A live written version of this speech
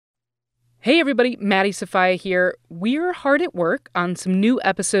Hey everybody, Maddie Sofia here. We're hard at work on some new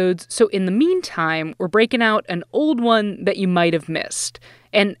episodes, so in the meantime, we're breaking out an old one that you might have missed.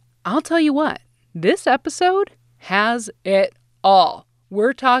 And I'll tell you what, this episode has it all.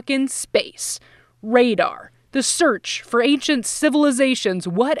 We're talking space, radar, the search for ancient civilizations.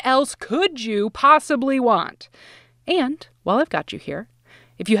 What else could you possibly want? And while I've got you here,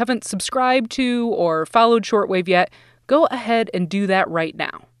 if you haven't subscribed to or followed Shortwave yet, go ahead and do that right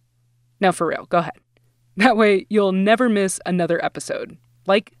now. Now, for real, go ahead. That way, you'll never miss another episode,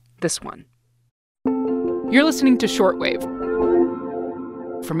 like this one. You're listening to Shortwave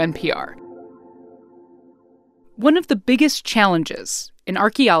from NPR. One of the biggest challenges in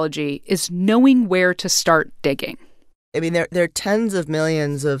archaeology is knowing where to start digging. I mean, there are tens of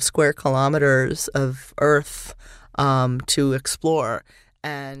millions of square kilometers of Earth to explore.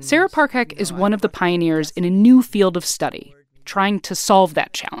 And Sarah Parcak is one of the pioneers in a new field of study, trying to solve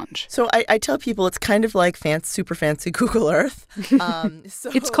that challenge. So I tell people it's kind of like super fancy Google Earth.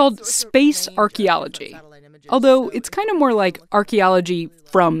 It's called space archaeology, although it's kind of more like archaeology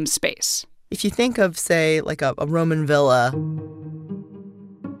from space. If you think of, say, like a Roman villa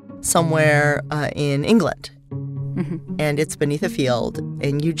somewhere in England, and it's beneath a field,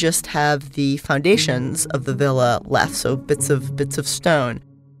 and you just have the foundations of the villa left, so bits of stone.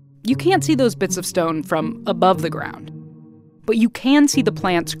 You can't see those bits of stone from above the ground, but you can see the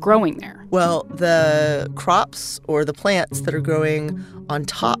plants growing there. Well, the crops or the plants that are growing on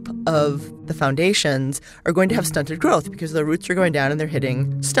top of the foundations are going to have stunted growth because the roots are going down and they're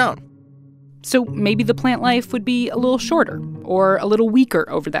hitting stone. So maybe the plant life would be a little shorter or a little weaker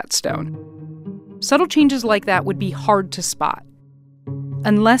over that stone. Subtle changes like that would be hard to spot,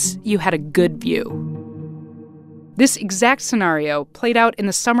 unless you had a good view. This exact scenario played out in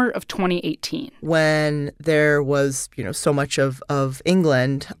the summer of 2018. When there was, so much of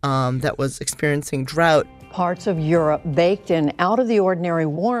England that was experiencing drought. Parts of Europe baked in out-of-the-ordinary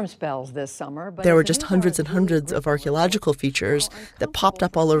warm spells this summer. But there were just hundreds and hundreds of archaeological features that popped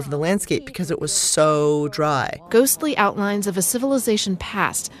up all over the landscape because it was so dry. Ghostly outlines of a civilization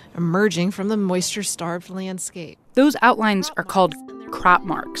past emerging from the moisture-starved landscape. Those outlines are called crop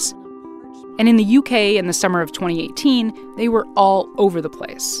marks. And in the UK in the summer of 2018, they were all over the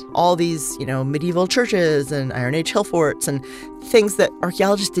place. All these, medieval churches and Iron Age hill forts and things that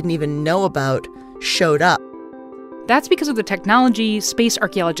archaeologists didn't even know about showed up. That's because of the technology space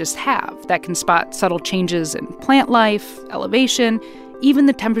archaeologists have that can spot subtle changes in plant life, elevation, even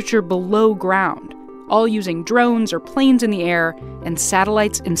the temperature below ground, all using drones or planes in the air and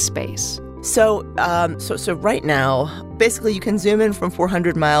satellites in space. So right now, basically you can zoom in from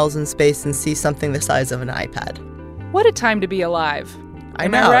 400 miles in space and see something the size of an iPad. What a time to be alive. I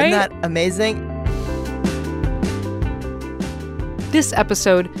know, right? Isn't that amazing? This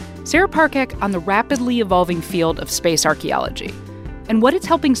episode, Sarah Parcak on the rapidly evolving field of space archaeology and what it's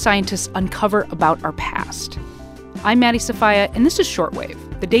helping scientists uncover about our past. I'm Maddie Sofia, and this is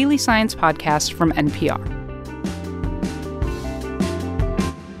Shortwave, the daily science podcast from NPR.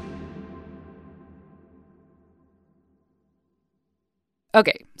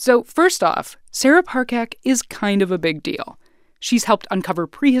 Okay, so first off, Sarah Parcak is kind of a big deal. She's helped uncover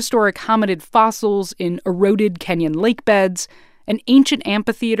prehistoric hominid fossils in eroded Kenyan lake beds, an ancient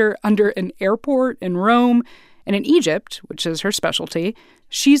amphitheater under an airport in Rome, and in Egypt, which is her specialty,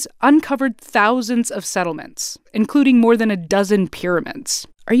 she's uncovered thousands of settlements, including more than a dozen pyramids.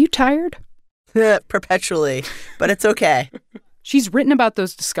 Are you tired? Perpetually, but it's okay. She's written about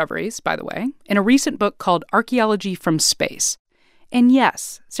those discoveries, by the way, in a recent book called Archaeology from Space. And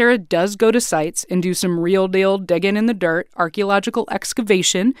yes, Sarah does go to sites and do some real-deal digging in the dirt, archaeological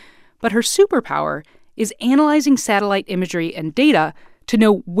excavation, but her superpower is analyzing satellite imagery and data to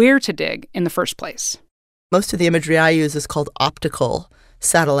know where to dig in the first place. Most of the imagery I use is called optical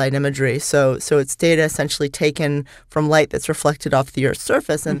satellite imagery. So it's data essentially taken from light that's reflected off the Earth's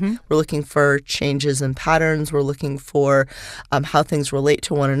surface, and we're looking for changes in patterns. We're looking for how things relate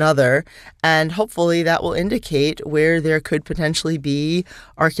to one another, and hopefully that will indicate where there could potentially be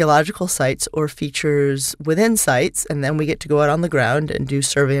archaeological sites or features within sites, and then we get to go out on the ground and do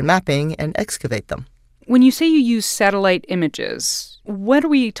survey and mapping and excavate them. When you say you use satellite images, what are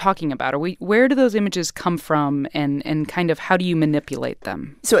we talking about? Where do those images come from, and kind of how do you manipulate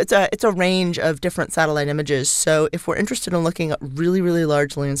them? So it's a range of different satellite images. So if we're interested in looking at really, really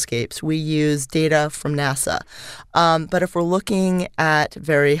large landscapes, we use data from NASA. But if we're looking at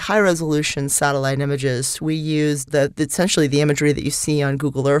very high-resolution satellite images, we use essentially the imagery that you see on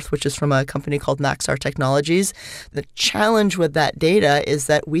Google Earth, which is from a company called Maxar Technologies. The challenge with that data is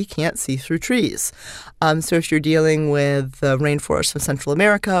that we can't see through trees. So if you're dealing with the rainforests of Central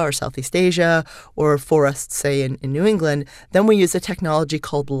America or Southeast Asia or forests, say, in New England, then we use a technology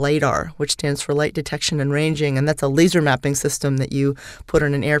called LiDAR, which stands for Light Detection and Ranging, and that's a laser mapping system that you put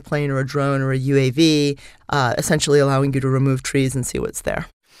on an airplane or a drone or a UAV, essentially allowing you to remove trees and see what's there.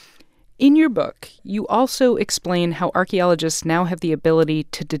 In your book, you also explain how archaeologists now have the ability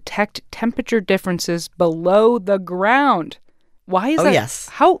to detect temperature differences below the ground. Why is that? Yes.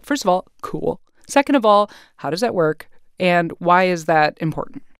 How, first of all, cool. Second of all, how does that work? And why is that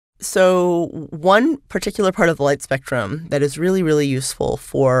important? So one particular part of the light spectrum that is really, really useful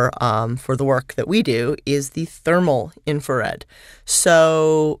for the work that we do is the thermal infrared.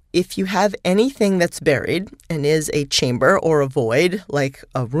 So if you have anything that's buried and is a chamber or a void, like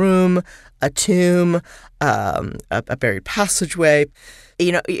a room, a tomb, a buried passageway,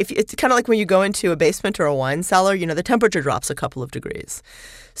 if it's kind of like when you go into a basement or a wine cellar, the temperature drops a couple of degrees.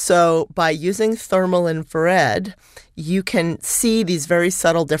 So by using thermal infrared, you can see these very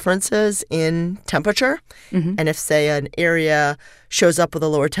subtle differences in temperature. Mm-hmm. And if, say, an area shows up with a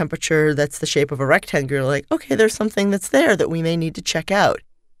lower temperature that's the shape of a rectangle, you're like, okay, there's something that's there that we may need to check out.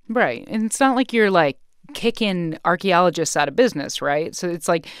 Right. And it's not like you're kicking archaeologists out of business, right? So it's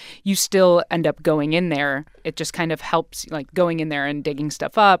like you still end up going in there. It just kind of helps, going in there and digging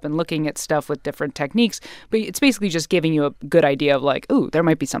stuff up and looking at stuff with different techniques. But it's basically just giving you a good idea of ooh, there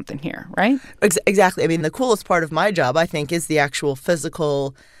might be something here, right? Exactly. I mean, the coolest part of my job, I think, is the actual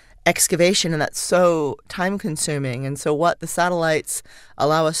physical excavation, and that's so time-consuming. And so what the satellites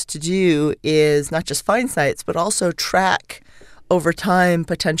allow us to do is not just find sites, but also track over time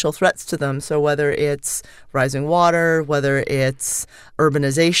potential threats to them. So whether it's rising water, whether it's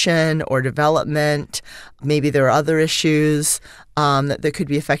urbanization or development, maybe there are other issues that could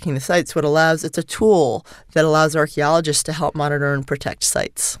be affecting the sites. It's a tool that allows archaeologists to help monitor and protect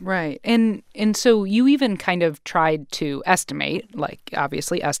sites. Right. And so you even kind of tried to estimate,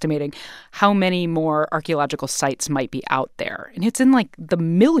 obviously estimating how many more archaeological sites might be out there. And it's in the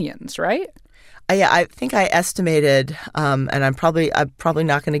millions, right? I think I estimated, and I'm probably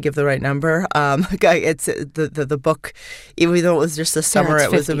not going to give the right number. It's the book, even though it was just a summer,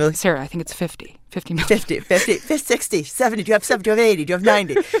 Sarah, it was a million. Sarah, I think it's 50 million. 50, 60, 70. Do you have 70? Do you have 80? Do you have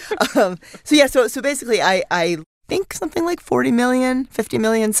 90? So basically, I think something like 40 million, 50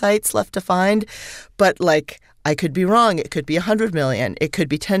 million sites left to find, but I could be wrong. It could be 100 million. It could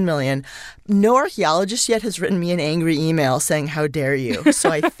be 10 million. No archaeologist yet has written me an angry email saying, "How dare you?" So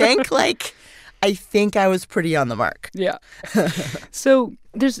I think I was pretty on the mark. Yeah. So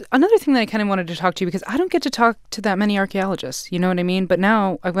there's another thing that I kind of wanted to talk to you because I don't get to talk to that many archaeologists. You know what I mean? But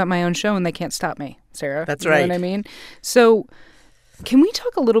now I've got my own show and they can't stop me, Sarah. That's right. You know what I mean? So can we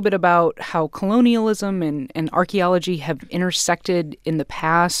talk a little bit about how colonialism and archaeology have intersected in the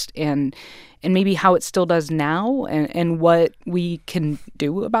past and maybe how it still does now and what we can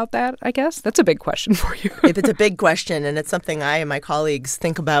do about that, I guess? That's a big question for you. It's a big question, and it's something I and my colleagues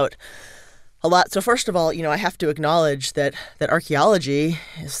think about a lot. So first of all, I have to acknowledge that archaeology,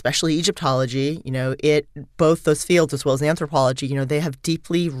 especially Egyptology, both those fields as well as anthropology, they have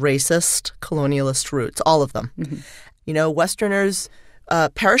deeply racist colonialist roots, all of them. Mm-hmm. Westerners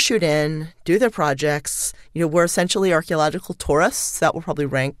parachute in, do their projects. We're essentially archaeological tourists. That will probably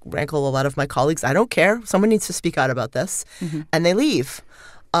rankle a lot of my colleagues. I don't care. Someone needs to speak out about this. Mm-hmm. And they leave,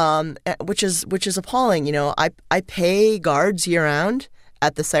 which is appalling. I pay guards year-round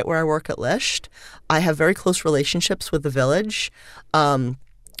at the site where I work at Lisht. I have very close relationships with the village.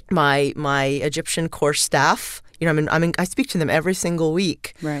 My Egyptian core staff, I speak to them every single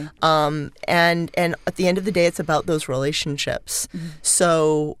week. Right. And at the end of the day, it's about those relationships. Mm-hmm.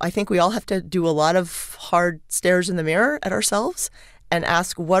 So I think we all have to do a lot of hard stares in the mirror at ourselves and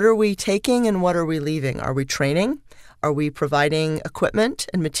ask, what are we taking and what are we leaving? Are we training? Are we providing equipment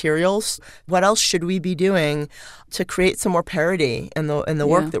and materials? What else should we be doing to create some more parity in the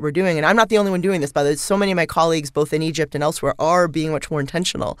work that we're doing? And I'm not the only one doing this, by the way. So many of my colleagues, both in Egypt and elsewhere, are being much more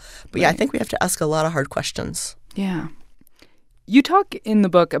intentional. But I think we have to ask a lot of hard questions. Yeah. You talk in the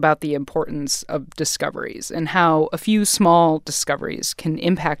book about the importance of discoveries and how a few small discoveries can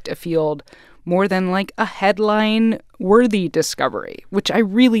impact a field more than a headline-worthy discovery, which I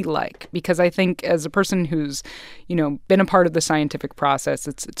really like because I think as a person who's, been a part of the scientific process,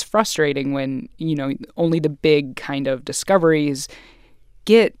 it's frustrating when, only the big kind of discoveries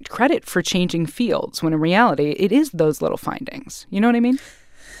get credit for changing fields when in reality it is those little findings. You know what I mean?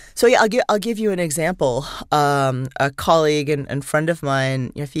 So yeah, I'll give you an example. A colleague and friend of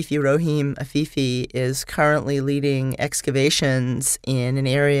mine, Afifi Rohim Afifi, is currently leading excavations in an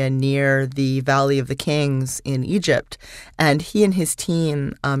area near the Valley of the Kings in Egypt, and he and his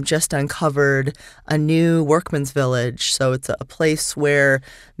team just uncovered a new workman's village. So it's a place where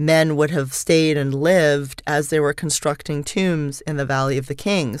men would have stayed and lived as they were constructing tombs in the Valley of the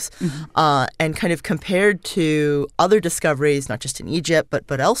Kings, and kind of compared to other discoveries, not just in Egypt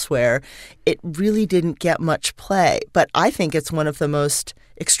but elsewhere, it really didn't get much play. But I think it's one of the most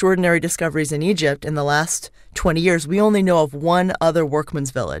extraordinary discoveries in Egypt in the last 20 years. We only know of one other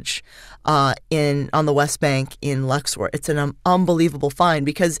workman's village on the West Bank in Luxor. It's an unbelievable find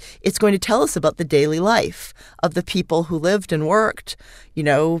because it's going to tell us about the daily life of the people who lived and worked,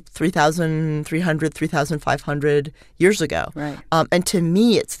 3,300, 3,500 years ago. Right. And to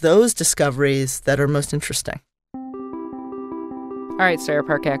me, it's those discoveries that are most interesting. All right, Sarah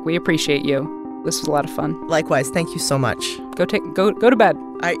Parcak, we appreciate you. This was a lot of fun. Likewise, thank you so much. Go to bed.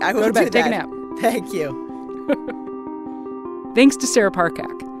 I will go to bed. do Take that. a nap. Thank you. Thanks to Sarah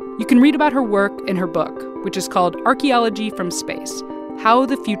Parcak. You can read about her work in her book, which is called Archaeology from Space: How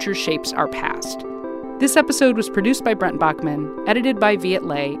the Future Shapes Our Past. This episode was produced by Brent Bachman, edited by Viet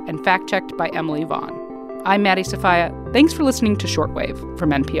Le, and fact-checked by Emily Vaughn. I'm Maddie Sofia. Thanks for listening to Shortwave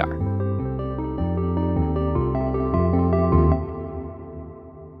from NPR.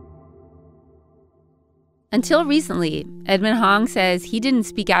 Until recently, Edmund Hong says he didn't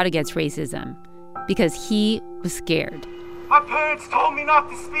speak out against racism because he was scared. My parents told me not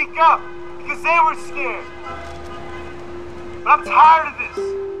to speak up because they were scared. But I'm tired of this.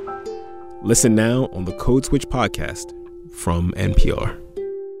 Listen now on the Code Switch podcast from NPR.